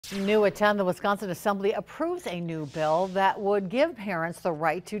New at 10, the Wisconsin Assembly approves a new bill that would give parents the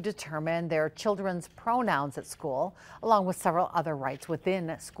right to determine their children's pronouns at school, along with several other rights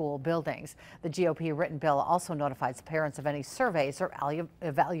within school buildings. The GOP written bill also notifies parents of any surveys or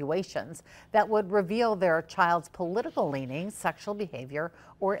evaluations that would reveal their child's political leanings, sexual behavior,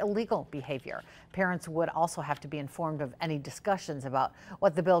 or illegal behavior. Parents would also have to be informed of any discussions about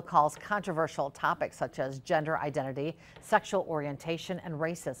what the bill calls controversial topics such as gender identity, sexual orientation, and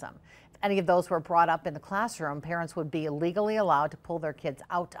racism. If any of those were brought up in the classroom, parents would be legally allowed to pull their kids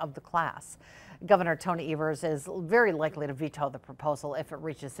out of the class. Governor Tony Evers is very likely to veto the proposal if it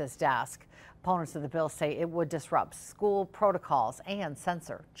reaches his desk. Opponents of the bill say it would disrupt school protocols and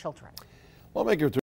censor children. Lawmakers